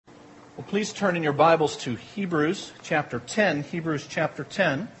Well, please turn in your Bibles to Hebrews chapter 10. Hebrews chapter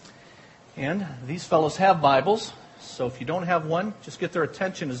 10. And these fellows have Bibles, so if you don't have one, just get their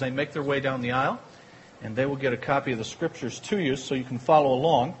attention as they make their way down the aisle, and they will get a copy of the Scriptures to you so you can follow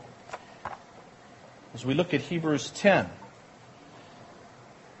along as we look at Hebrews 10.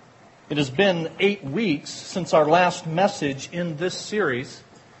 It has been 8 weeks since our last message in this series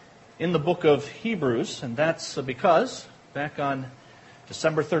in the book of Hebrews, and that's because back on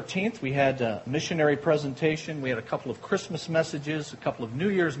December 13th, we had a missionary presentation. We had a couple of Christmas messages, a couple of New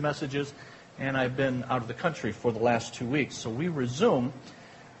Year's messages, and I've been out of the country for the last 2 weeks. So we resume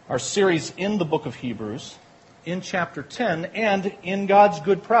our series in the book of Hebrews, in chapter 10, and in God's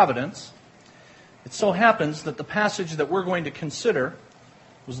good providence, it so happens that the passage that we're going to consider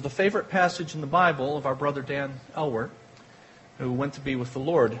was the favorite passage in the Bible of our brother Dan Elwer, who went to be with the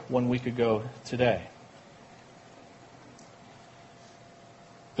Lord 1 week ago today.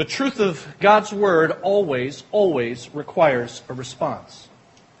 The truth of God's Word always requires a response.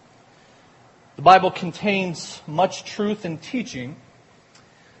 The Bible contains much truth and teaching,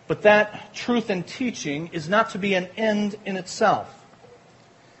 but that truth and teaching is not to be an end in itself.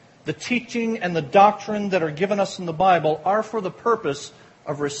 The teaching and the doctrine that are given us in the Bible are for the purpose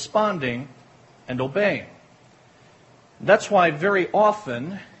of responding and obeying. That's why very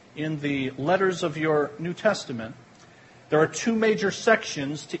often in the letters of your New Testament, there are two major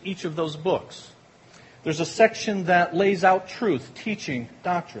sections to each of those books. There's a section that lays out truth, teaching,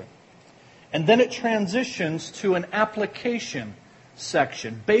 doctrine. And then it transitions to an application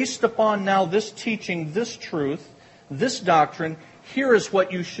section. Based upon now this teaching, this truth, this doctrine, here is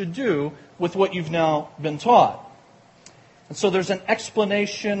what you should do with what you've now been taught. And so there's an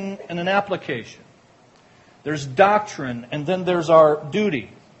explanation and an application. There's doctrine, and then there's our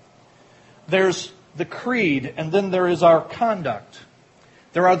duty. There's the creed, and then there is our conduct.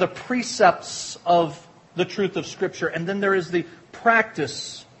 There are the precepts of the truth of Scripture, and then there is the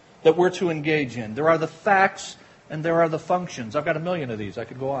practice that we're to engage in. There are the facts, and there are the functions. I've got a million of these. I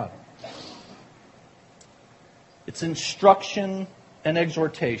could go on. It's instruction and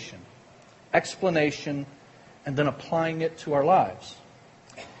exhortation, explanation, and then applying it to our lives.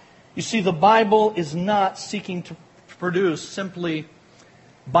 You see, the Bible is not seeking to produce simply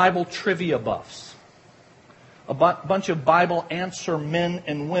Bible trivia buffs. A bunch of Bible answer men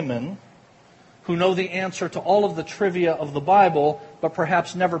and women who know the answer to all of the trivia of the Bible, but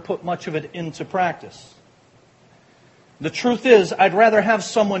perhaps never put much of it into practice. The truth is, I'd rather have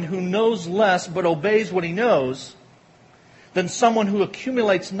someone who knows less but obeys what he knows than someone who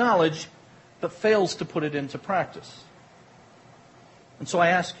accumulates knowledge but fails to put it into practice. And so I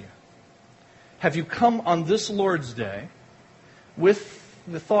ask you, have you come on this Lord's Day with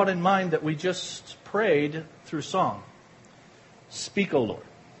the thought in mind that we just prayed through song? Speak, O Lord.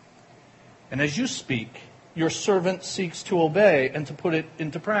 And as you speak, your servant seeks to obey and to put it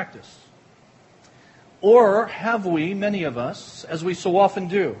into practice. Or have we, many of us, as we so often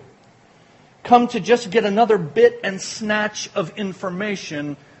do, come to just get another bit and snatch of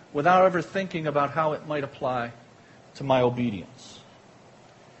information without ever thinking about how it might apply to my obedience?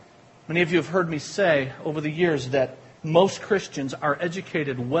 Many of you have heard me say over the years that most Christians are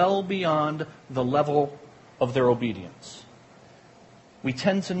educated well beyond the level of their obedience. We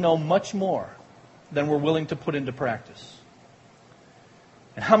tend to know much more than we're willing to put into practice.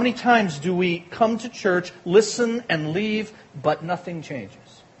 And how many times do we come to church, listen, and leave, but nothing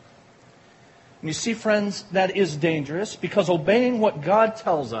changes? And you see, friends, that is dangerous because obeying what God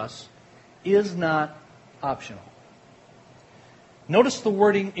tells us is not optional. Notice the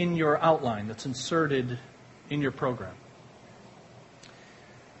wording in your outline that's inserted in your program.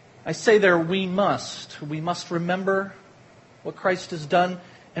 I say there, we must remember what Christ has done,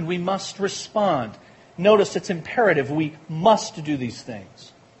 and we must respond. Notice it's imperative. We must do these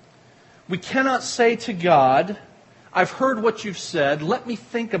things. We cannot say to God, I've heard what you've said, let me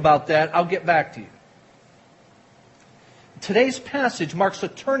think about that, I'll get back to you. Today's passage marks a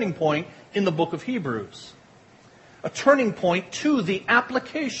turning point in the book of Hebrews. A turning point to the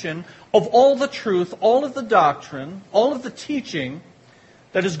application of all the truth, all of the doctrine, all of the teaching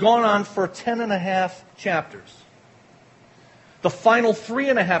that has gone on for 10.5 chapters. The final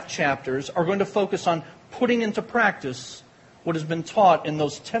 3.5 chapters are going to focus on putting into practice what has been taught in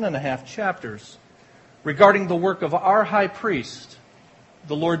those 10.5 chapters regarding the work of our high priest,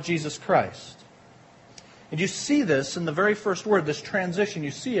 the Lord Jesus Christ. And you see this in the very first word, this transition.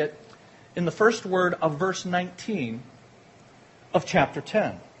 You see it in the first word of verse 19 of chapter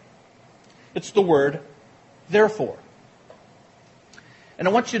 10. It's the word, therefore. And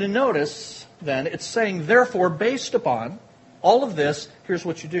I want you to notice, then, it's saying, therefore, based upon all of this, here's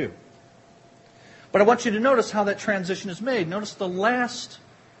what you do. But I want you to notice how that transition is made. Notice the last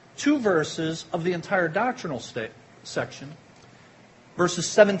two verses of the entire doctrinal section, verses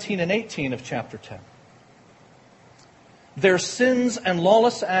 17 and 18 of chapter 10. Their sins and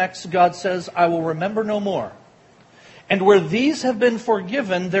lawless acts, God says, I will remember no more. And where these have been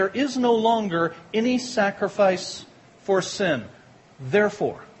forgiven, there is no longer any sacrifice for sin.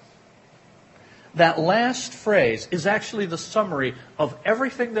 Therefore, that last phrase is actually the summary of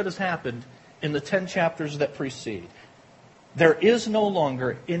everything that has happened in the 10 chapters that precede. There is no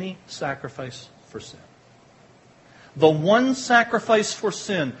longer any sacrifice for sin. The one sacrifice for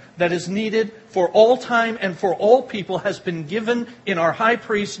sin that is needed for all time and for all people has been given in our high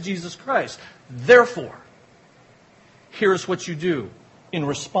priest, Jesus Christ. Therefore, here's what you do in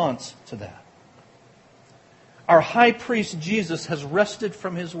response to that. Our high priest, Jesus, has rested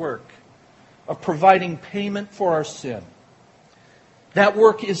from his work of providing payment for our sin. That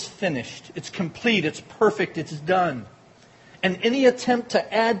work is finished. It's complete. It's perfect. It's done. And any attempt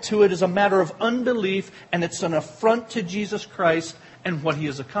to add to it is a matter of unbelief, and it's an affront to Jesus Christ and what He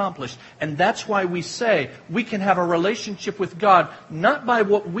has accomplished. And that's why we say we can have a relationship with God not by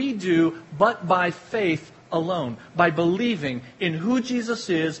what we do, but by faith alone, by believing in who Jesus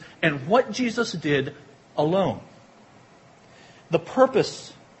is and what Jesus did alone. The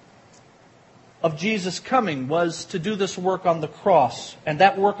purpose of Jesus coming was to do this work on the cross, and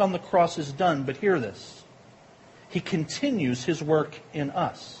that work on the cross is done. But hear this. He continues His work in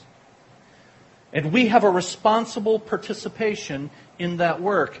us. And we have a responsible participation in that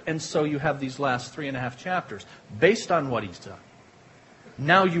work. And so you have these last 3.5 chapters based on what He's done.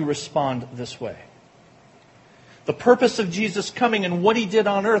 Now you respond this way. The purpose of Jesus coming and what He did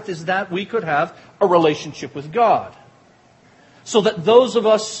on earth is that we could have a relationship with God. So that those of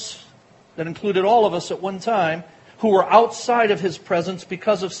us, that included all of us at one time, who were outside of His presence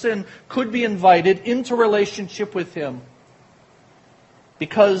because of sin, could be invited into relationship with Him.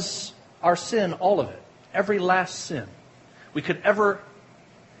 Because our sin, all of it, every last sin we could ever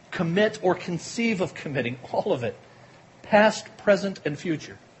commit or conceive of committing, all of it, past, present, and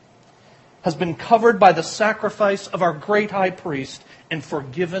future, has been covered by the sacrifice of our great high priest and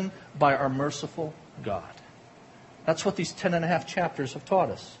forgiven by our merciful God. That's what these 10.5 chapters have taught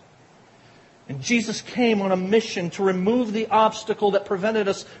us. And Jesus came on a mission to remove the obstacle that prevented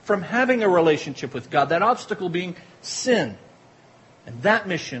us from having a relationship with God. That obstacle being sin. And that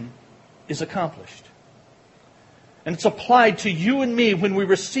mission is accomplished. And it's applied to you and me when we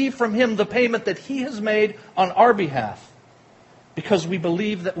receive from Him the payment that He has made on our behalf. Because we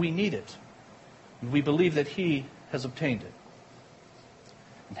believe that we need it. And we believe that He has obtained it.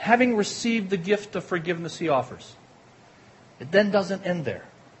 And having received the gift of forgiveness He offers, it then doesn't end there.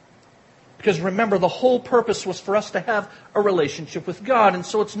 Because remember, the whole purpose was for us to have a relationship with God. And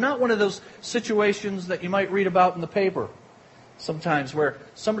so it's not one of those situations that you might read about in the paper sometimes where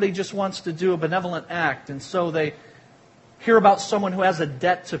somebody just wants to do a benevolent act. And so they hear about someone who has a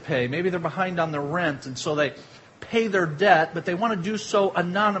debt to pay. Maybe they're behind on their rent. And so they pay their debt, but they want to do so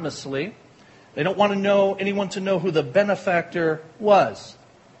anonymously. They don't want anyone to know who the benefactor was.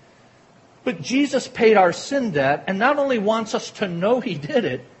 But Jesus paid our sin debt and not only wants us to know He did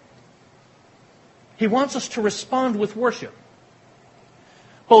it, He wants us to respond with worship.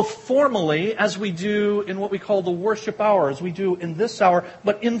 Both formally, as we do in what we call the worship hour, as we do in this hour,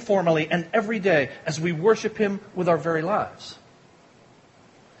 but informally and every day as we worship Him with our very lives.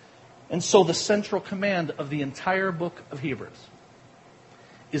 And so the central command of the entire book of Hebrews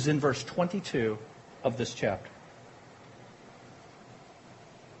is in verse 22 of this chapter.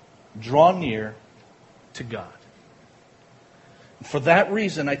 Draw near to God. For that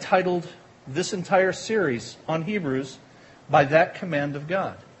reason, I titled this entire series on Hebrews by that command of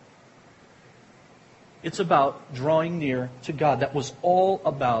God. It's about drawing near to God. That was all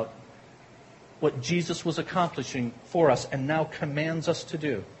about what Jesus was accomplishing for us and now commands us to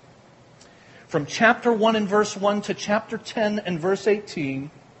do. From chapter 1 and verse 1 to chapter 10 and verse 18,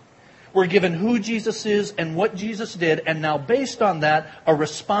 we're given who Jesus is and what Jesus did, and now based on that, a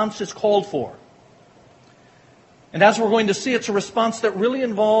response is called for. And as we're going to see, it's a response that really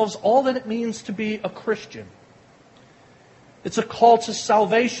involves all that it means to be a Christian. It's a call to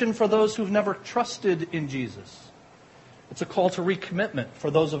salvation for those who've never trusted in Jesus. It's a call to recommitment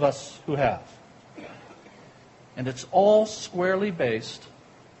for those of us who have. And it's all squarely based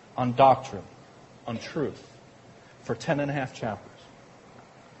on doctrine, on truth, for 10.5 chapters.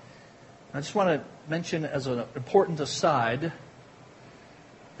 I just want to mention as an important aside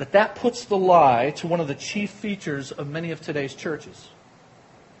that puts the lie to one of the chief features of many of today's churches.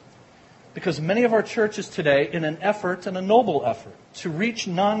 Because many of our churches today, in an effort, and a noble effort, to reach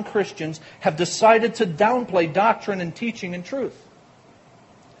non-Christians, have decided to downplay doctrine and teaching and truth.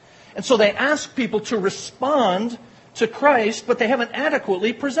 And so they ask people to respond to Christ, but they haven't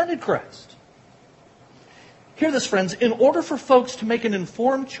adequately presented Christ. Hear this, friends. In order for folks to make an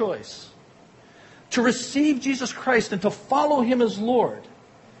informed choice, to receive Jesus Christ and to follow Him as Lord,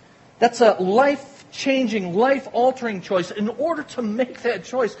 that's a life-changing, life-altering choice. In order to make that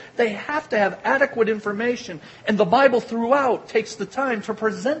choice, they have to have adequate information. And the Bible throughout takes the time to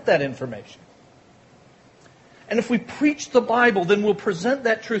present that information. And if we preach the Bible, then we'll present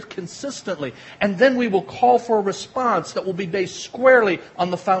that truth consistently. And then we will call for a response that will be based squarely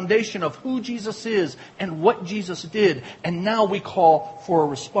on the foundation of who Jesus is and what Jesus did. And now we call for a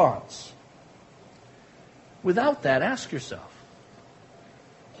response. Without that, ask yourself,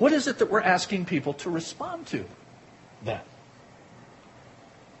 what is it that we're asking people to respond to then?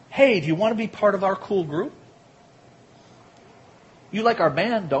 Hey, do you want to be part of our cool group? You like our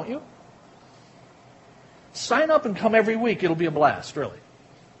band, don't you? Sign up and come every week. It'll be a blast, really.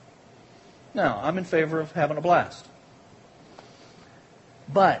 Now, I'm in favor of having a blast.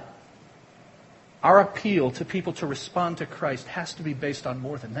 But our appeal to people to respond to Christ has to be based on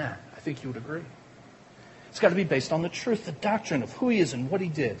more than that. I think you would agree. It's got to be based on the truth, the doctrine of who He is and what He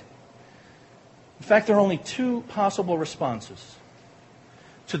did. In fact, there are only two possible responses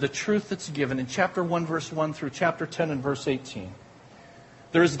to the truth that's given in chapter 1, verse 1 through chapter 10 and verse 18.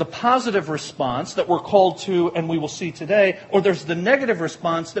 There is the positive response that we're called to and we will see today, or there's the negative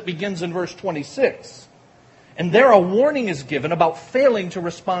response that begins in verse 26. And there a warning is given about failing to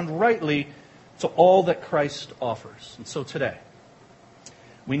respond rightly to all that Christ offers. And so today,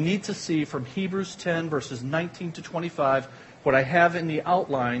 we need to see from Hebrews 10, verses 19 to 25, what I have in the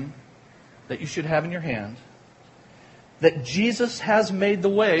outline that you should have in your hand, that Jesus has made the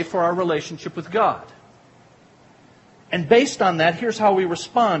way for our relationship with God. And based on that, here's how we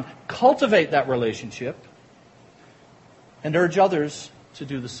respond. Cultivate that relationship and urge others to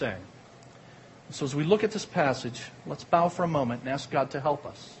do the same. So as we look at this passage, let's bow for a moment and ask God to help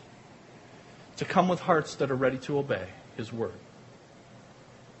us to come with hearts that are ready to obey His Word.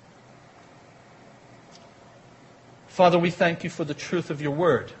 Father, we thank You for the truth of Your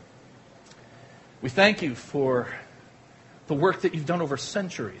Word. We thank You for the work that You've done over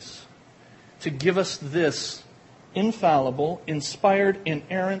centuries to give us this infallible, inspired,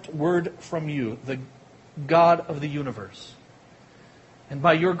 inerrant Word from You, the God of the universe. And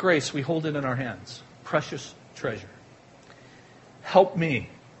by Your grace, we hold it in our hands. Precious treasure. Help me,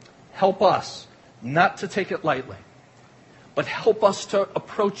 help us not to take it lightly, but help us to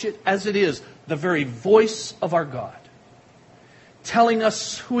approach it as it is, the very voice of our God, telling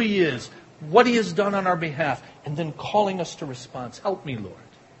us who He is, what He has done on our behalf, and then calling us to response. Help me, Lord.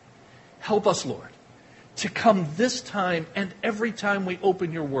 Help us, Lord, to come this time and every time we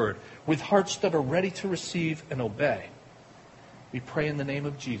open Your Word with hearts that are ready to receive and obey. We pray in the name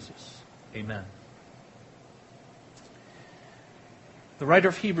of Jesus. Amen. The writer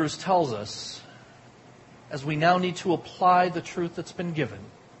of Hebrews tells us, as we now need to apply the truth that's been given,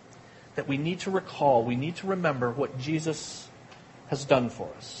 that we need to recall, we need to remember what Jesus has done for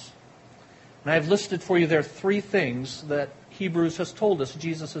us. And I have listed for you there 3 things that Hebrews has told us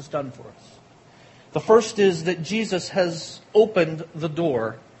Jesus has done for us. The first is that Jesus has opened the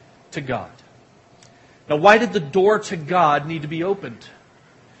door to God. Now, why did the door to God need to be opened?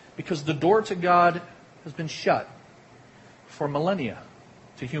 Because the door to God has been shut for millennia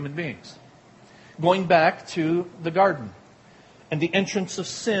to human beings. Going back to the garden and the entrance of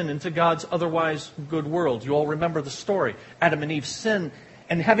sin into God's otherwise good world. You all remember the story. Adam and Eve sin,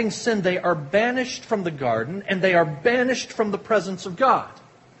 and having sinned, they are banished from the garden, and they are banished from the presence of God.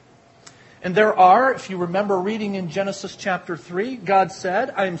 And there are, if you remember reading in Genesis chapter 3, God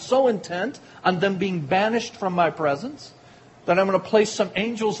said, I am so intent on them being banished from My presence that I'm going to place some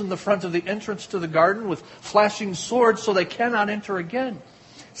angels in the front of the entrance to the garden with flashing swords so they cannot enter again.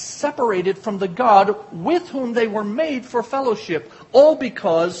 Separated from the God with whom they were made for fellowship, all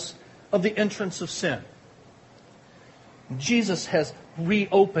because of the entrance of sin. Jesus has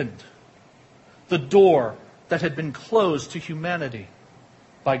reopened the door that had been closed to humanity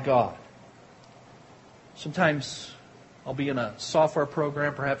by God. Sometimes I'll be in a software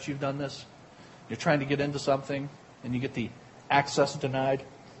program, perhaps you've done this. You're trying to get into something and you get the access denied.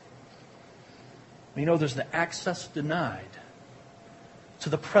 You know, there's the access denied to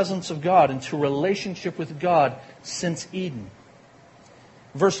the presence of God and to relationship with God since Eden.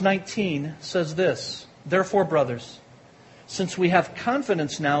 Verse 19 says this, Therefore, brothers, since we have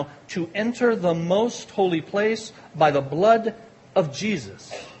confidence now to enter the most holy place by the blood of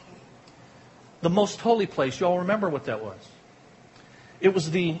Jesus, the most holy place. You all remember what that was. It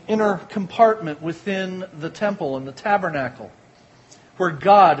was the inner compartment within the temple and the tabernacle where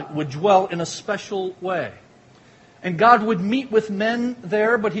God would dwell in a special way. And God would meet with men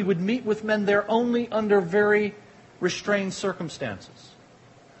there, but He would meet with men there only under very restrained circumstances.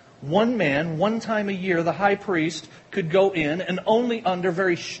 One man, one time a year, the high priest, could go in, and only under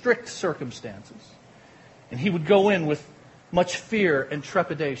very strict circumstances. And he would go in with much fear and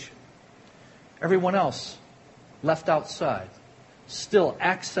trepidation. Everyone else left outside. Still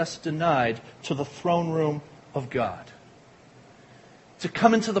access denied to the throne room of God. To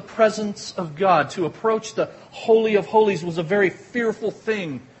come into the presence of God, to approach the Holy of Holies, was a very fearful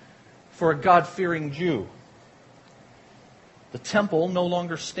thing for a God-fearing Jew. The temple no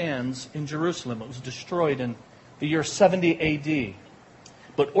longer stands in Jerusalem. It was destroyed in the year 70 A.D.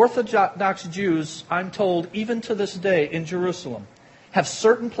 But Orthodox Jews, I'm told, even to this day in Jerusalem, have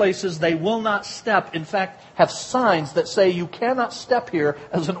certain places they will not step. In fact, have signs that say you cannot step here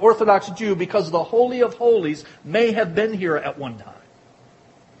as an Orthodox Jew because the Holy of Holies may have been here at one time.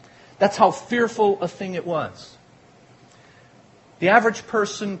 That's how fearful a thing it was. The average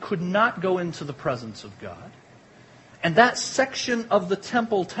person could not go into the presence of God. And that section of the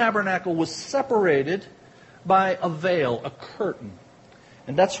temple tabernacle was separated by a veil, a curtain.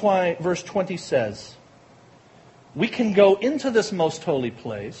 And that's why verse 20 says, we can go into this most holy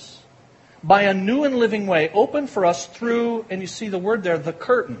place by a new and living way, open for us through, and you see the word there, the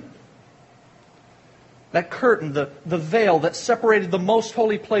curtain. That curtain, the veil that separated the most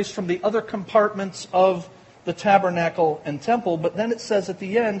holy place from the other compartments of the tabernacle and temple. But then it says at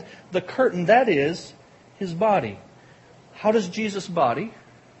the end, the curtain, that is His body. How does Jesus' body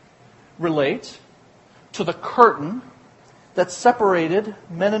relate to the curtain that separated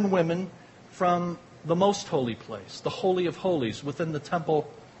men and women from the most holy place, the Holy of Holies, within the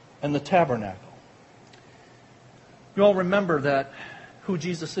temple and the tabernacle? You all remember that who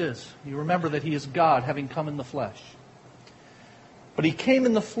Jesus is. You remember that He is God, having come in the flesh. But He came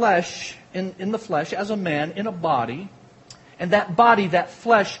in the flesh, in the flesh as a man, in a body, and that body, that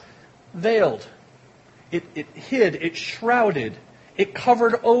flesh, veiled. It hid, it shrouded, it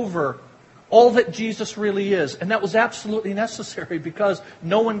covered over all that Jesus really is. And that was absolutely necessary because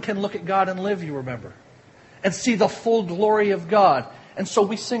no one can look at God and live, you remember, and see the full glory of God. And so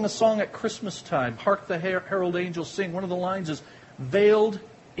we sing a song at Christmas time, Hark the Herald Angels Sing. One of the lines is, veiled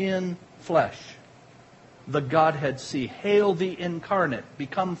in flesh, the Godhead see. Hail the incarnate,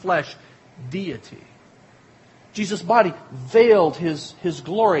 become flesh, deity. Jesus' body veiled His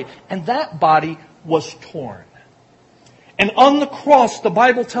glory, and that body was torn. And on the cross, the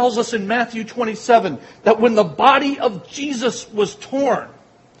Bible tells us in Matthew 27 that when the body of Jesus was torn,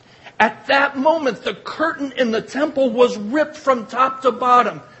 at that moment the curtain in the temple was ripped from top to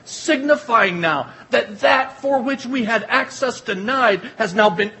bottom, signifying now that for which we had access denied has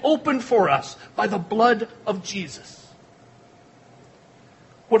now been opened for us by the blood of Jesus.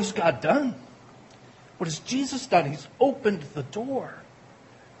 What has God done? What has Jesus done? He's opened the door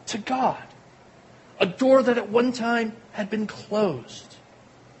to God. A door that at one time had been closed.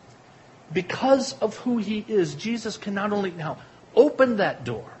 Because of who He is, Jesus can not only now open that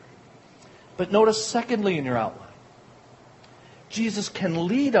door, but notice secondly in your outline, Jesus can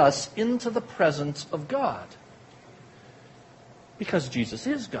lead us into the presence of God. Because Jesus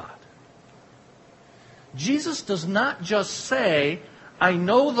is God. Jesus does not just say, I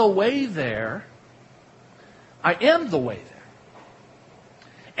know the way there, I am the way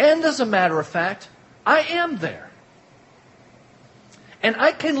there. And as a matter of fact, I am there. And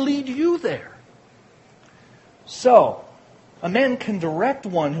I can lead you there. So, a man can direct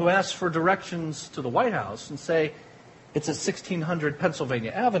one who asks for directions to the White House and say, it's at 1600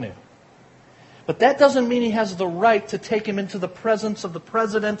 Pennsylvania Avenue. But that doesn't mean he has the right to take him into the presence of the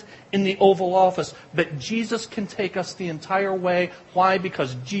president in the Oval Office. But Jesus can take us the entire way. Why?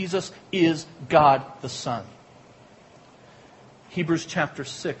 Because Jesus is God the Son. Hebrews chapter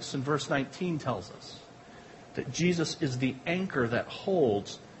 6 and verse 19 tells us that Jesus is the anchor that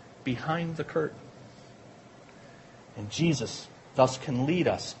holds behind the curtain. And Jesus thus can lead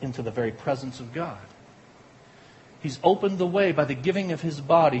us into the very presence of God. He's opened the way by the giving of His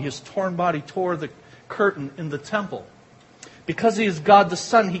body. His torn body tore the curtain in the temple. Because He is God the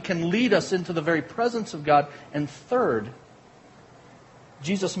Son, He can lead us into the very presence of God. And third,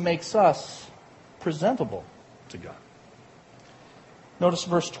 Jesus makes us presentable to God. Notice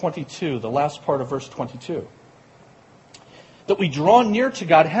verse 22, the last part of verse 22. That we draw near to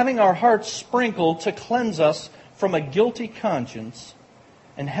God, having our hearts sprinkled to cleanse us from a guilty conscience,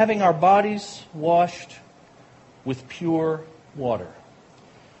 and having our bodies washed with pure water.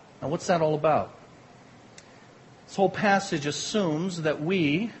 Now, what's that all about? This whole passage assumes that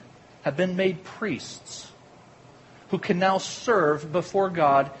we have been made priests who can now serve before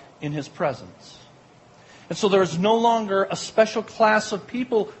God in His presence. And so there is no longer a special class of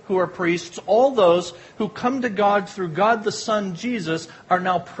people who are priests. All those who come to God through God the Son, Jesus, are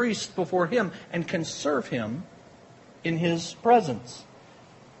now priests before Him and can serve Him in His presence.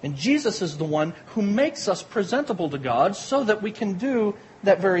 And Jesus is the one who makes us presentable to God so that we can do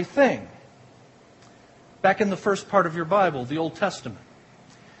that very thing. Back in the first part of your Bible, the Old Testament,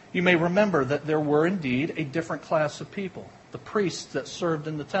 you may remember that there were indeed a different class of people, the priests that served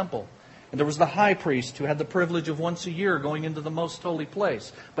in the temple. And there was the high priest who had the privilege of once a year going into the most holy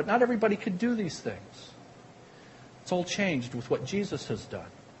place. But not everybody could do these things. It's all changed with what Jesus has done.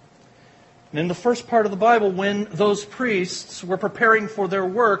 And in the first part of the Bible, when those priests were preparing for their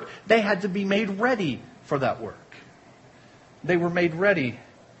work, they had to be made ready for that work. They were made ready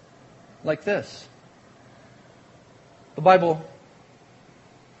like this. The Bible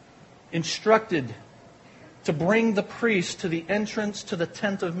instructed to bring the priest to the entrance to the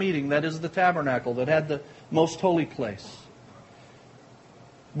tent of meeting, that is the tabernacle that had the most holy place.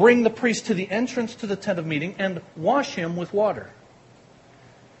 Bring the priest to the entrance to the tent of meeting and wash him with water.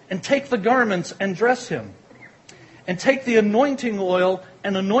 And take the garments and dress him. And take the anointing oil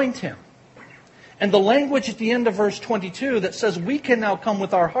and anoint him. And the language at the end of verse 22 that says we can now come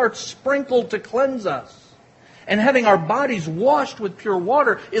with our hearts sprinkled to cleanse us, and having our bodies washed with pure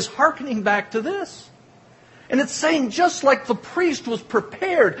water, is hearkening back to this. And it's saying just like the priest was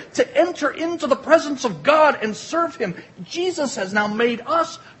prepared to enter into the presence of God and serve Him, Jesus has now made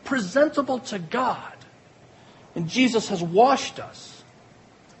us presentable to God. And Jesus has washed us.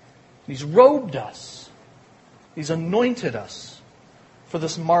 He's robed us. He's anointed us for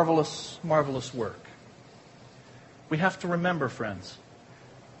this marvelous, marvelous work. We have to remember, friends,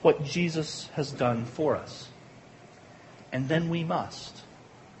 what Jesus has done for us. And then we must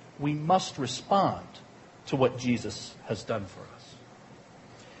respond to what Jesus has done for us.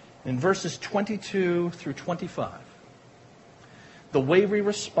 In verses 22 through 25, the way we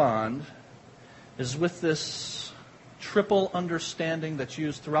respond is with this triple understanding that's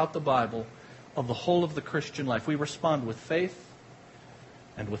used throughout the Bible of the whole of the Christian life. We respond with faith,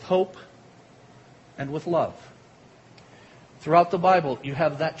 and with hope, and with love. Throughout the Bible, you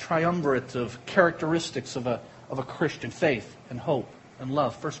have that triumvirate of characteristics of a Christian: faith and hope and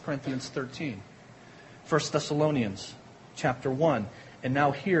love. 1 Corinthians 13. 1 Thessalonians chapter 1. And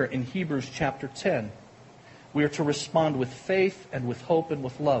now here in Hebrews chapter 10. We are to respond with faith and with hope and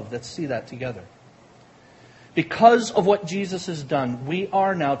with love. Let's see that together. Because of what Jesus has done, we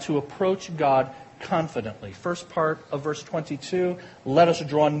are now to approach God confidently. First part of verse 22, let us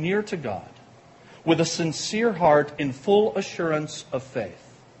draw near to God with a sincere heart in full assurance of faith.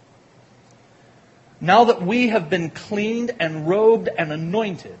 Now that we have been cleaned and robed and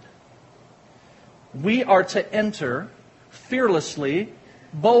anointed, we are to enter fearlessly,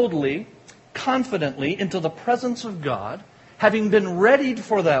 boldly, confidently into the presence of God, having been readied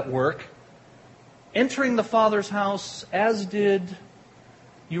for that work, entering the Father's house as did,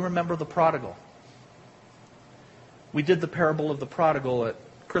 you remember, the prodigal. We did the parable of the prodigal at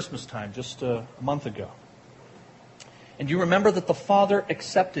Christmas time just a month ago. And you remember that the Father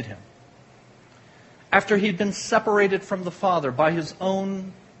accepted him. After he'd been separated from the Father by his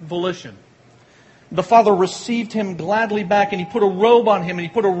own volition, the Father received him gladly back, and He put a robe on him, and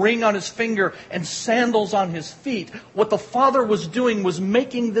He put a ring on his finger, and sandals on his feet. What the Father was doing was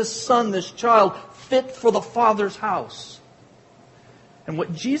making this son, this child, fit for the Father's house. And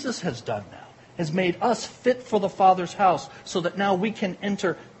what Jesus has done now has made us fit for the Father's house, so that now we can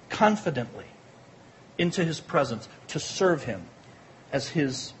enter confidently into His presence to serve Him as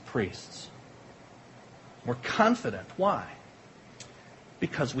His priests. We're confident. Why?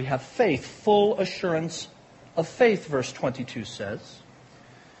 Because we have faith, full assurance of faith, verse 22 says.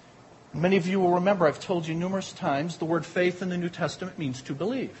 Many of you will remember, I've told you numerous times, the word faith in the New Testament means to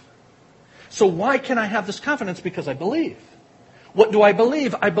believe. So why can I have this confidence? Because I believe. What do I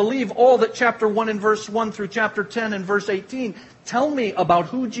believe? I believe all that chapter 1 and verse 1 through chapter 10 and verse 18 tell me about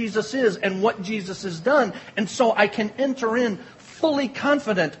who Jesus is and what Jesus has done. And so I can enter in fully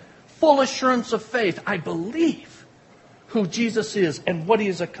confident, full assurance of faith. I believe who Jesus is and what He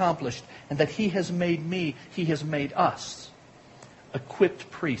has accomplished, and that He has made me, He has made us,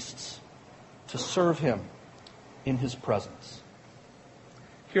 equipped priests to serve Him in His presence.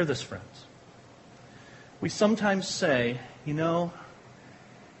 Hear this, friends. We sometimes say, I'm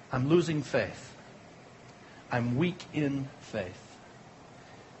losing faith. I'm weak in faith.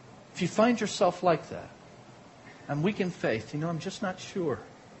 If you find yourself like that, I'm weak in faith, I'm just not sure.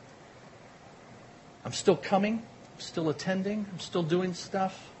 I'm still coming, I'm still attending, I'm still doing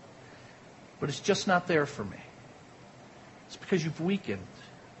stuff, but it's just not there for me. It's because you've weakened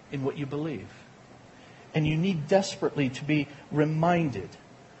in what you believe. And you need desperately to be reminded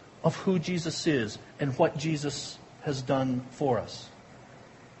of who Jesus is and what Jesus has done for us.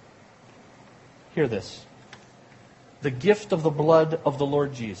 Hear this. The gift of the blood of the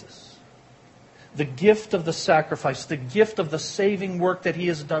Lord Jesus, the gift of the sacrifice, the gift of the saving work that He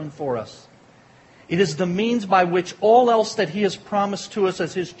has done for us. It is the means by which all else that He has promised to us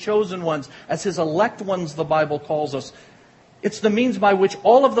as His chosen ones, as His elect ones, the Bible calls us, it's the means by which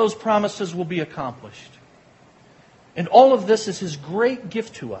all of those promises will be accomplished. And all of this is His great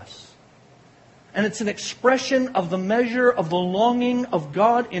gift to us. And it's an expression of the measure of the longing of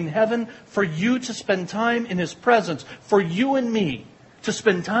God in heaven for you to spend time in His presence, for you and me to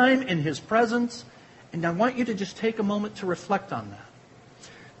spend time in His presence. And I want you to just take a moment to reflect on that.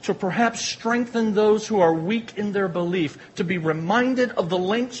 To perhaps strengthen those who are weak in their belief, to be reminded of the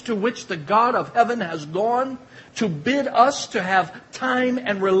lengths to which the God of heaven has gone, to bid us to have time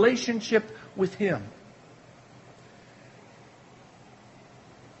and relationship with Him.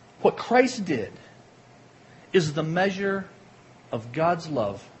 What Christ did is the measure of God's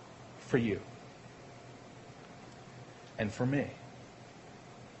love for you and for me.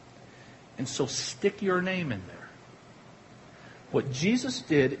 And so stick your name in there. What Jesus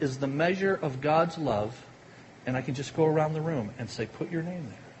did is the measure of God's love, and I can just go around the room and say, put your name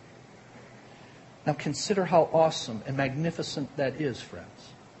there. Now consider how awesome and magnificent that is, friends.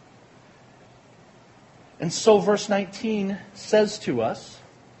 And so verse 19 says to us,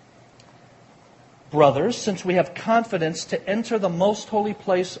 brothers, since we have confidence to enter the most holy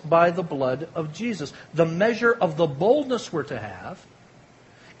place by the blood of Jesus, the measure of the boldness we're to have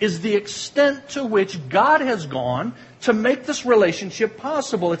is the extent to which God has gone to make this relationship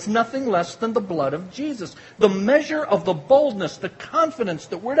possible. It's nothing less than the blood of Jesus. The measure of the boldness, the confidence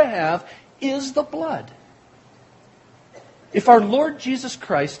that we're to have is the blood. If our Lord Jesus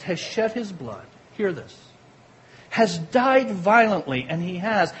Christ has shed His blood, hear this, has died violently, and He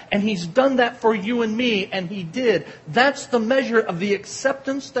has, and He's done that for you and me, and He did. That's the measure of the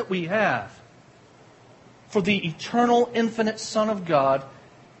acceptance that we have. For the eternal, infinite Son of God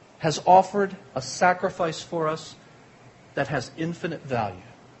has offered a sacrifice for us that has infinite value.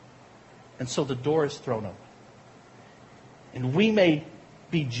 And so the door is thrown open. And we may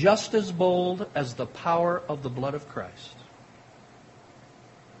be just as bold as the power of the blood of Christ,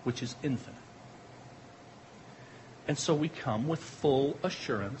 which is infinite. And so we come with full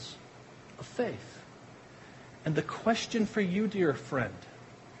assurance of faith. And the question for you, dear friend,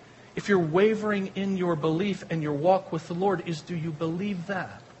 if you're wavering in your belief and your walk with the Lord, is do you believe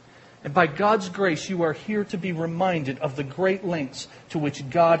that? And by God's grace, you are here to be reminded of the great lengths to which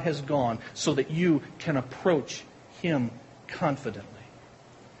God has gone so that you can approach Him confidently.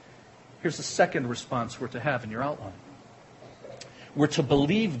 Here's the second response we're to have in your outline. We're to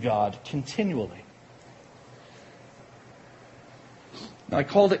believe God continually. Now, I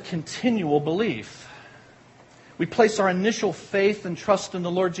called it continual belief. We place our initial faith and trust in the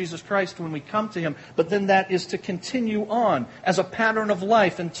Lord Jesus Christ when we come to Him, but then that is to continue on as a pattern of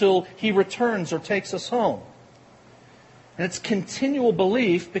life until He returns or takes us home. And it's continual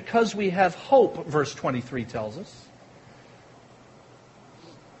belief because we have hope, verse 23 tells us.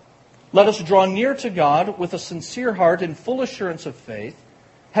 Let us draw near to God with a sincere heart and full assurance of faith,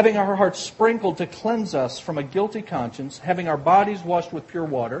 having our hearts sprinkled to cleanse us from a guilty conscience, having our bodies washed with pure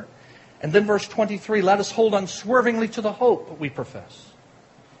water. And then verse 23, let us hold unswervingly to the hope we profess.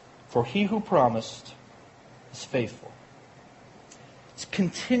 For He who promised is faithful. It's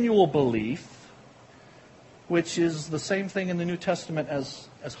continual belief, which is the same thing in the New Testament as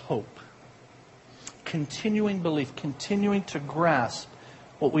hope. Continuing belief, continuing to grasp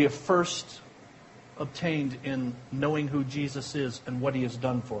what we have first obtained in knowing who Jesus is and what He has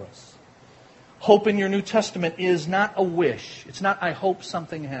done for us. Hope in your New Testament is not a wish. It's not, I hope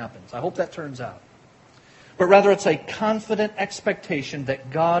something happens. I hope that turns out. But rather it's a confident expectation that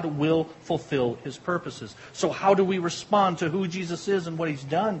God will fulfill His purposes. So how do we respond to who Jesus is and what He's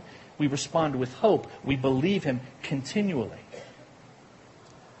done? We respond with hope. We believe Him continually.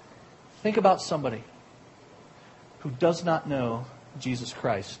 Think about somebody who does not know Jesus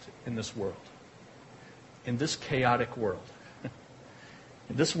Christ in this world. In this chaotic world.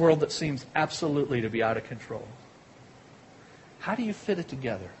 In this world that seems absolutely to be out of control. How do you fit it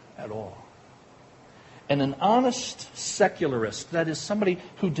together at all? And an honest secularist, that is somebody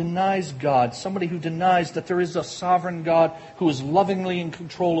who denies God, somebody who denies that there is a sovereign God who is lovingly in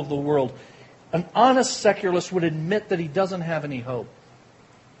control of the world, an honest secularist would admit that he doesn't have any hope.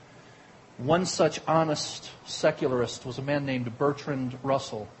 One such honest secularist was a man named Bertrand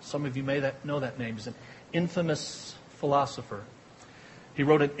Russell. Some of you may know that name. He's an infamous philosopher. He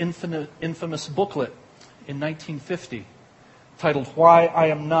wrote an infamous booklet in 1950 titled Why I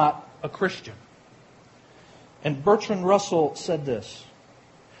Am Not a Christian. And Bertrand Russell said this: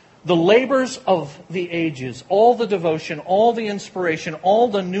 "The labors of the ages, all the devotion, all the inspiration, all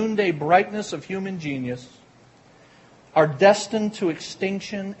the noonday brightness of human genius are destined to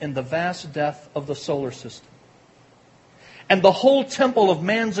extinction in the vast death of the solar system. And the whole temple of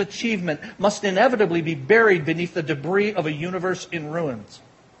man's achievement must inevitably be buried beneath the debris of a universe in ruins."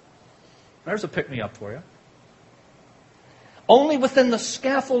 There's a pick-me-up for you. Only within the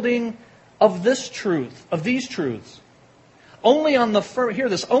scaffolding of this truth, of these truths, only on the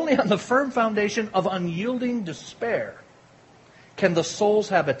firm foundation of unyielding despair can the soul's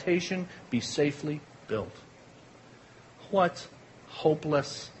habitation be safely built. What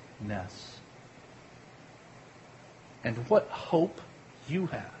hopelessness. And what hope you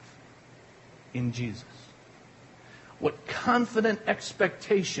have in Jesus. What confident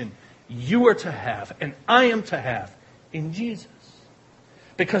expectation you are to have and I am to have in Jesus.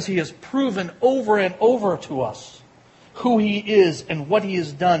 Because He has proven over and over to us who He is and what He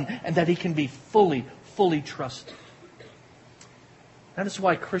has done, and that He can be fully, fully trusted. That is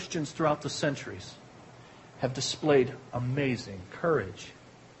why Christians throughout the centuries have displayed amazing courage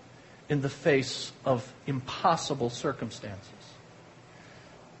in the face of impossible circumstances.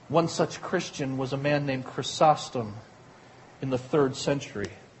 One such Christian was a man named Chrysostom in the 3rd century.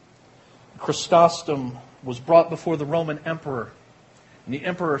 Chrysostom was brought before the Roman emperor, and the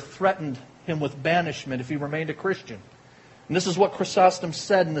emperor threatened him with banishment if he remained a Christian. And this is what Chrysostom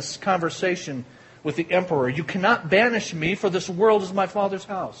said in this conversation with the emperor: "You cannot banish me, for this world is my Father's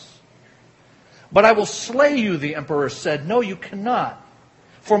house." "But I will slay you," the emperor said. "No, you cannot,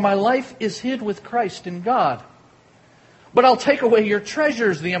 for my life is hid with Christ in God." "But I'll take away your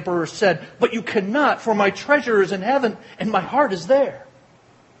treasures," the emperor said. "But you cannot, for my treasure is in heaven, and my heart is there."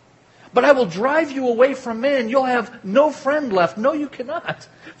 "But I will drive you away from man. You'll have no friend left." "No, you cannot,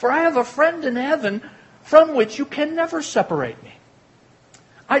 for I have a friend in heaven from which you can never separate me.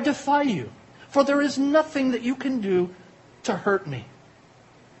 I defy you, for there is nothing that you can do to hurt me."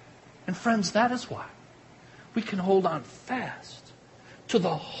 And friends, that is why we can hold on fast to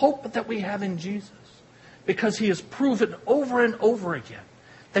the hope that we have in Jesus, because He has proven over and over again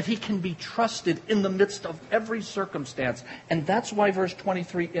that He can be trusted in the midst of every circumstance. And that's why verse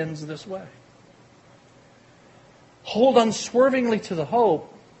 23 ends this way. Hold unswervingly to the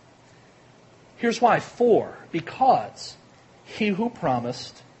hope. Here's why. Because He who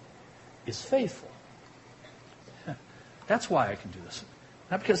promised is faithful. That's why I can do this.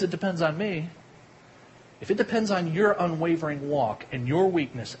 Not because it depends on me. If it depends on your unwavering walk and your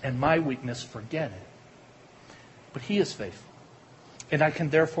weakness and my weakness, forget it. But He is faithful. And I can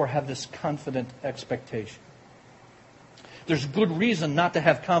therefore have this confident expectation. There's good reason not to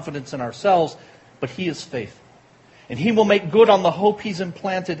have confidence in ourselves, but He is faithful. And He will make good on the hope He's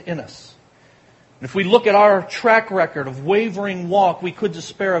implanted in us. And if we look at our track record of wavering walk, we could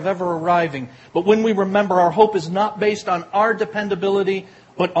despair of ever arriving. But when we remember our hope is not based on our dependability,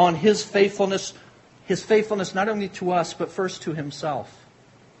 but on His faithfulness not only to us, but first to Himself.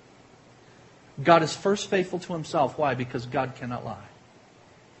 God is first faithful to Himself. Why? Because God cannot lie.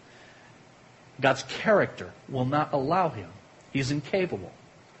 God's character will not allow Him. He's incapable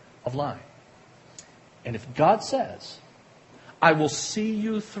of lying. And if God says, "I will see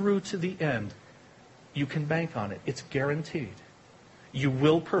you through to the end," you can bank on it. It's guaranteed. You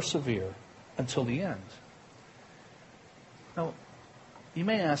will persevere until the end. Now, you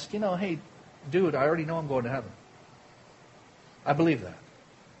may ask, hey, dude, I already know I'm going to heaven. I believe that.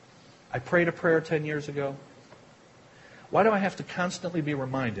 I prayed a prayer 10 years ago. Why do I have to constantly be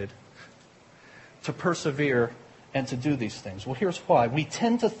reminded to persevere and to do these things? Well, here's why. We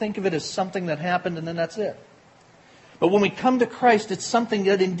tend to think of it as something that happened and then that's it. But when we come to Christ, it's something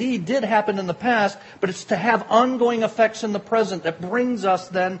that indeed did happen in the past, but it's to have ongoing effects in the present that brings us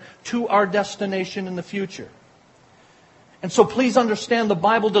then to our destination in the future. And so please understand, the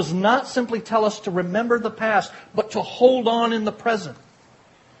Bible does not simply tell us to remember the past, but to hold on in the present.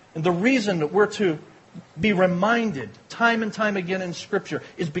 And the reason that we're to be reminded time and time again in Scripture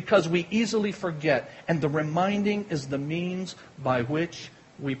is because we easily forget, and the reminding is the means by which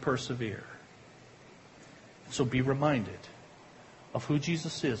we persevere. So be reminded of who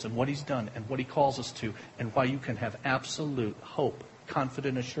Jesus is and what He's done and what He calls us to, and why you can have absolute hope,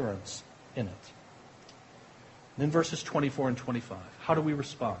 confident assurance in it. And then verses 24 and 25. How do we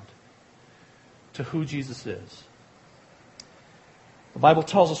respond to who Jesus is? The Bible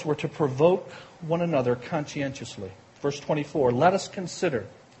tells us we're to provoke one another conscientiously. Verse 24, let us consider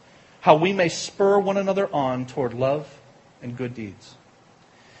how we may spur one another on toward love and good deeds.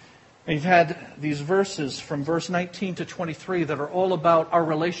 And you've had these verses from verse 19 to 23 that are all about our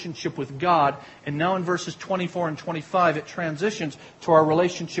relationship with God. And now in verses 24 and 25, it transitions to our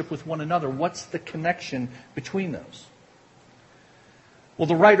relationship with one another. What's the connection between those? Well,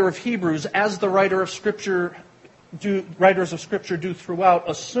 the writer of Hebrews, as the writers of Scripture do throughout,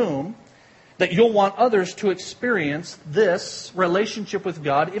 assume that you'll want others to experience this relationship with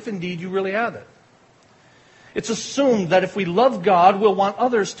God if indeed you really have it. It's assumed that if we love God, we'll want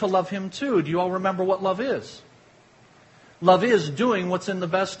others to love Him too. Do you all remember what love is? Love is doing what's in the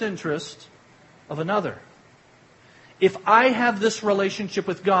best interest of another. If I have this relationship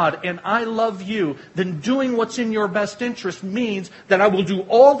with God and I love you, then doing what's in your best interest means that I will do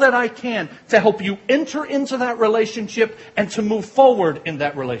all that I can to help you enter into that relationship and to move forward in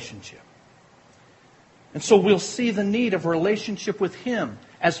that relationship. And so we'll see the need of relationship with Him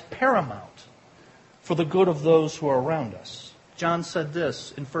as paramount for the good of those who are around us. John said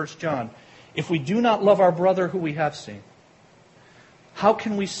this in 1 John, if we do not love our brother who we have seen, how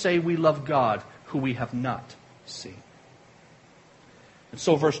can we say we love God who we have not seen? And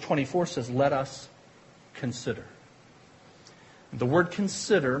so verse 24 says, let us consider. The word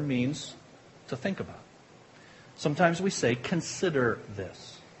consider means to think about. Sometimes we say, consider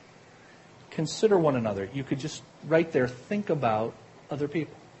this. Consider one another. You could just right there think about other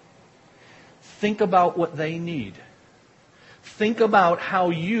people. Think about what they need. Think about how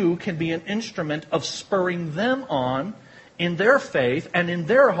you can be an instrument of spurring them on in their faith and in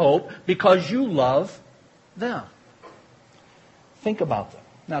their hope because you love them. Think about them.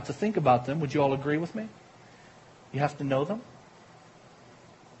 Now, to think about them, would you all agree with me? You have to know them.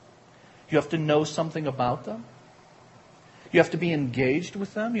 You have to know something about them. You have to be engaged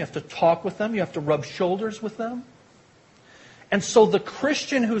with them. You have to talk with them. You have to rub shoulders with them. And so the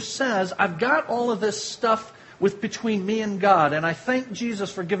Christian who says, I've got all of this stuff between me and God, and I thank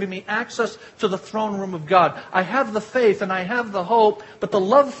Jesus for giving me access to the throne room of God. I have the faith and I have the hope, but the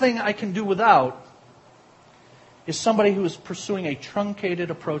love thing I can do without is somebody who is pursuing a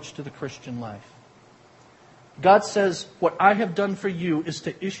truncated approach to the Christian life. God says, what I have done for you is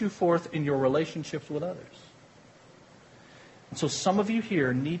to issue forth in your relationships with others. And so some of you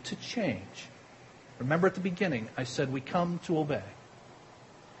here need to change. Remember at the beginning, I said we come to obey.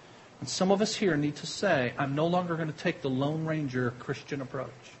 And some of us here need to say, I'm no longer going to take the Lone Ranger Christian approach.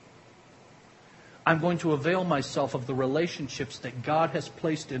 I'm going to avail myself of the relationships that God has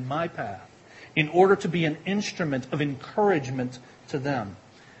placed in my path in order to be an instrument of encouragement to them.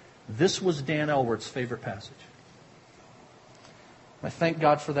 This was Dan Elward's favorite passage. I thank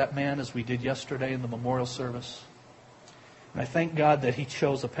God for that man as we did yesterday in the memorial service. And I thank God that he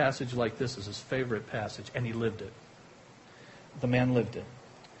chose a passage like this as his favorite passage, and he lived it. The man lived it.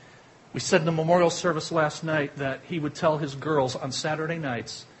 We said in the memorial service last night that he would tell his girls on Saturday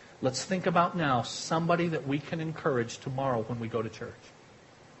nights, let's think about now somebody that we can encourage tomorrow when we go to church.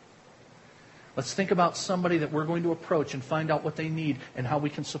 Let's think about somebody that we're going to approach and find out what they need and how we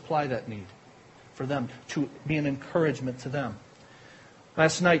can supply that need for them, to be an encouragement to them.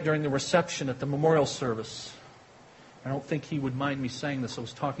 Last night during the reception at the memorial service, I don't think he would mind me saying this. I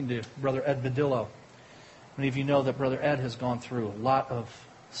was talking to Brother Ed Badillo. Many of you know that Brother Ed has gone through a lot of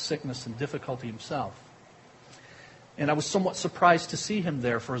sickness and difficulty himself. And I was somewhat surprised to see him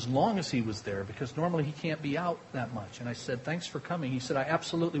there for as long as he was there, because normally he can't be out that much. And I said, thanks for coming. He said, I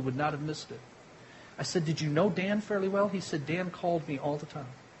absolutely would not have missed it. I said, did you know Dan fairly well? He said, Dan called me all the time.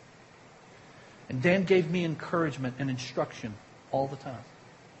 And Dan gave me encouragement and instruction all the time.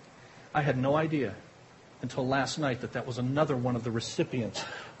 I had no idea until last night that was another one of the recipients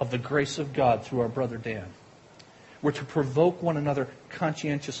of the grace of God through our brother Dan. We're to provoke one another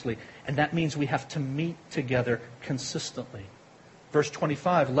conscientiously, and that means we have to meet together consistently. Verse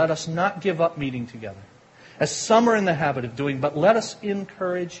 25, let us not give up meeting together, as some are in the habit of doing, but let us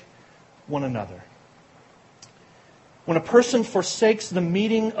encourage one another. When a person forsakes the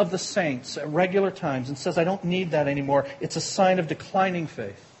meeting of the saints at regular times and says, I don't need that anymore, it's a sign of declining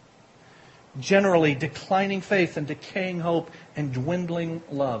faith. Generally, declining faith and decaying hope and dwindling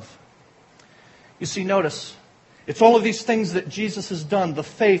love. You see, notice, it's all of these things that Jesus has done, the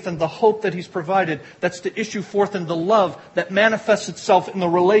faith and the hope that He's provided, that's to issue forth in the love that manifests itself in the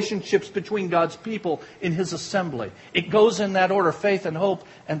relationships between God's people in His assembly. It goes in that order, faith and hope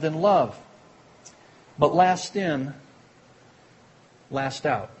and then love. But last in, last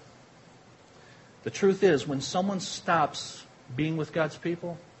out. The truth is, when someone stops being with God's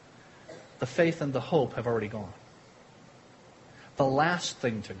people, the faith and the hope have already gone. The last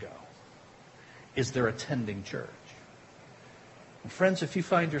thing to go is their attending church. And friends, if you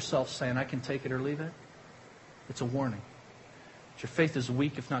find yourself saying, I can take it or leave it, it's a warning. Your faith is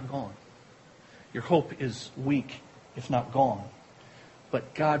weak, if not gone. Your hope is weak, if not gone.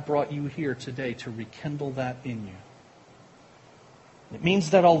 But God brought you here today to rekindle that in you. It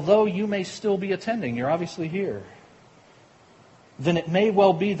means that although you may still be attending, you're obviously here, then it may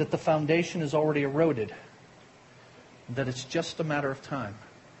well be that the foundation is already eroded, that it's just a matter of time.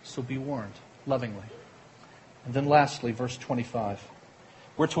 So be warned, lovingly. And then lastly, verse 25.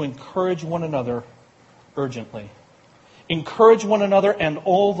 We're to encourage one another urgently. Encourage one another, and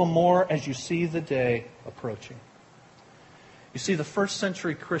all the more as you see the day approaching. You see, the first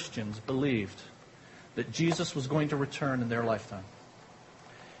century Christians believed that Jesus was going to return in their lifetime.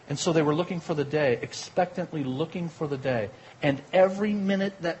 And so they were looking for the day, expectantly looking for the day. And every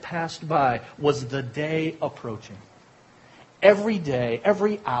minute that passed by was the day approaching. Every day,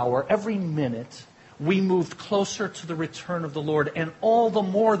 every hour, every minute, we moved closer to the return of the Lord. And all the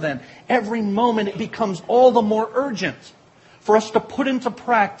more then, every moment it becomes all the more urgent for us to put into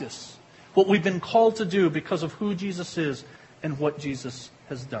practice what we've been called to do because of who Jesus is and what Jesus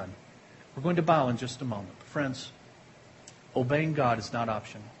has done. We're going to bow in just a moment. Friends, obeying God is not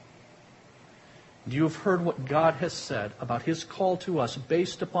optional. You have heard what God has said about His call to us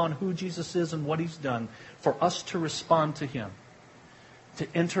based upon who Jesus is and what He's done for us to respond to Him, to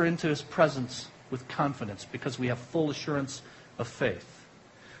enter into His presence with confidence because we have full assurance of faith,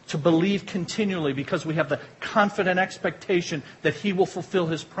 to believe continually because we have the confident expectation that He will fulfill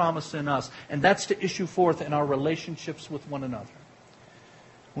His promise in us, and that's to issue forth in our relationships with one another.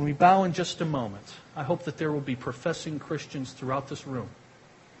 When we bow in just a moment, I hope that there will be professing Christians throughout this room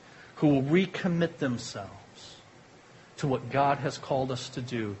who will recommit themselves to what God has called us to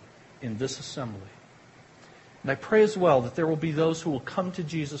do in this assembly. And I pray as well that there will be those who will come to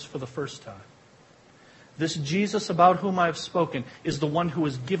Jesus for the first time. This Jesus about whom I have spoken is the one who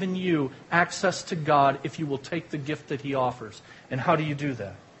has given you access to God if you will take the gift that He offers. And how do you do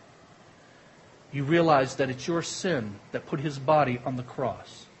that? You realize that it's your sin that put His body on the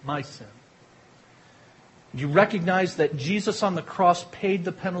cross, my sin. You recognize that Jesus on the cross paid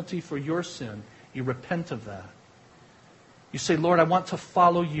the penalty for your sin. You repent of that. You say, Lord, I want to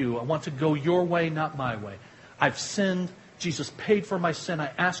follow You. I want to go Your way, not my way. I've sinned. Jesus paid for my sin.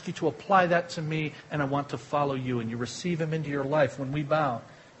 I ask You to apply that to me, and I want to follow You. And you receive Him into your life. When we bow,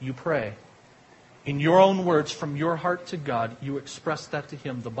 you pray. In your own words, from your heart to God, you express that to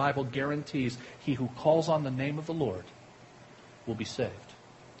Him. The Bible guarantees he who calls on the name of the Lord will be saved.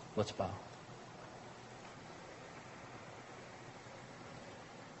 Let's bow.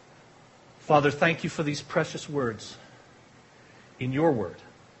 Father, thank You for these precious words in Your Word.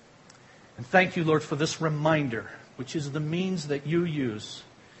 And thank You, Lord, for this reminder, which is the means that You use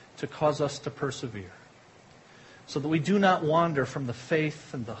to cause us to persevere, so that we do not wander from the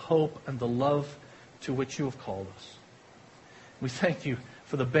faith and the hope and the love to which You have called us. We thank You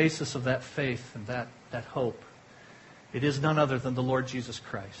for the basis of that faith and that hope. It is none other than the Lord Jesus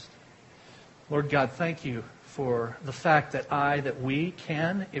Christ. Lord God, thank You for the fact that we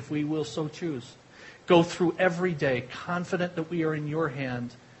can, if we will so choose, go through every day confident that we are in Your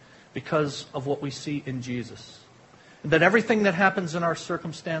hand because of what we see in Jesus. And that everything that happens in our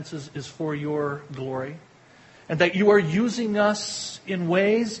circumstances is for Your glory. And that You are using us in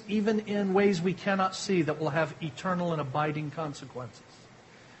ways, even in ways we cannot see, that will have eternal and abiding consequences.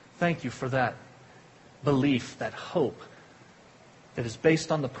 Thank You for that belief, that hope that is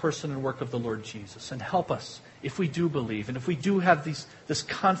based on the person and work of the Lord Jesus. And help us, if we do believe, and if we do have this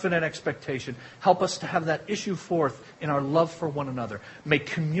confident expectation, help us to have that issue forth in our love for one another. May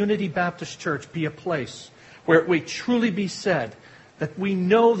Community Baptist Church be a place where it may truly be said that we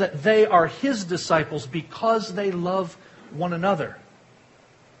know that they are His disciples because they love one another.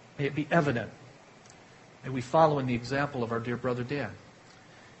 May it be evident. May we follow in the example of our dear brother Dan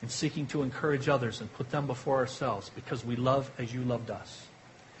in seeking to encourage others and put them before ourselves because we love as You loved us.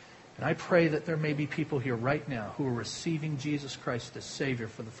 And I pray that there may be people here right now who are receiving Jesus Christ as Savior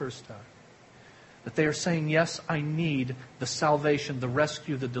for the first time. That they are saying, yes, I need the salvation, the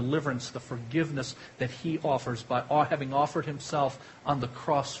rescue, the deliverance, the forgiveness that He offers by having offered Himself on the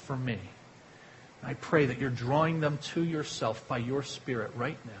cross for me. And I pray that You're drawing them to Yourself by Your Spirit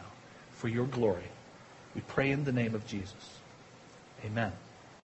right now for Your glory. We pray in the name of Jesus. Amen.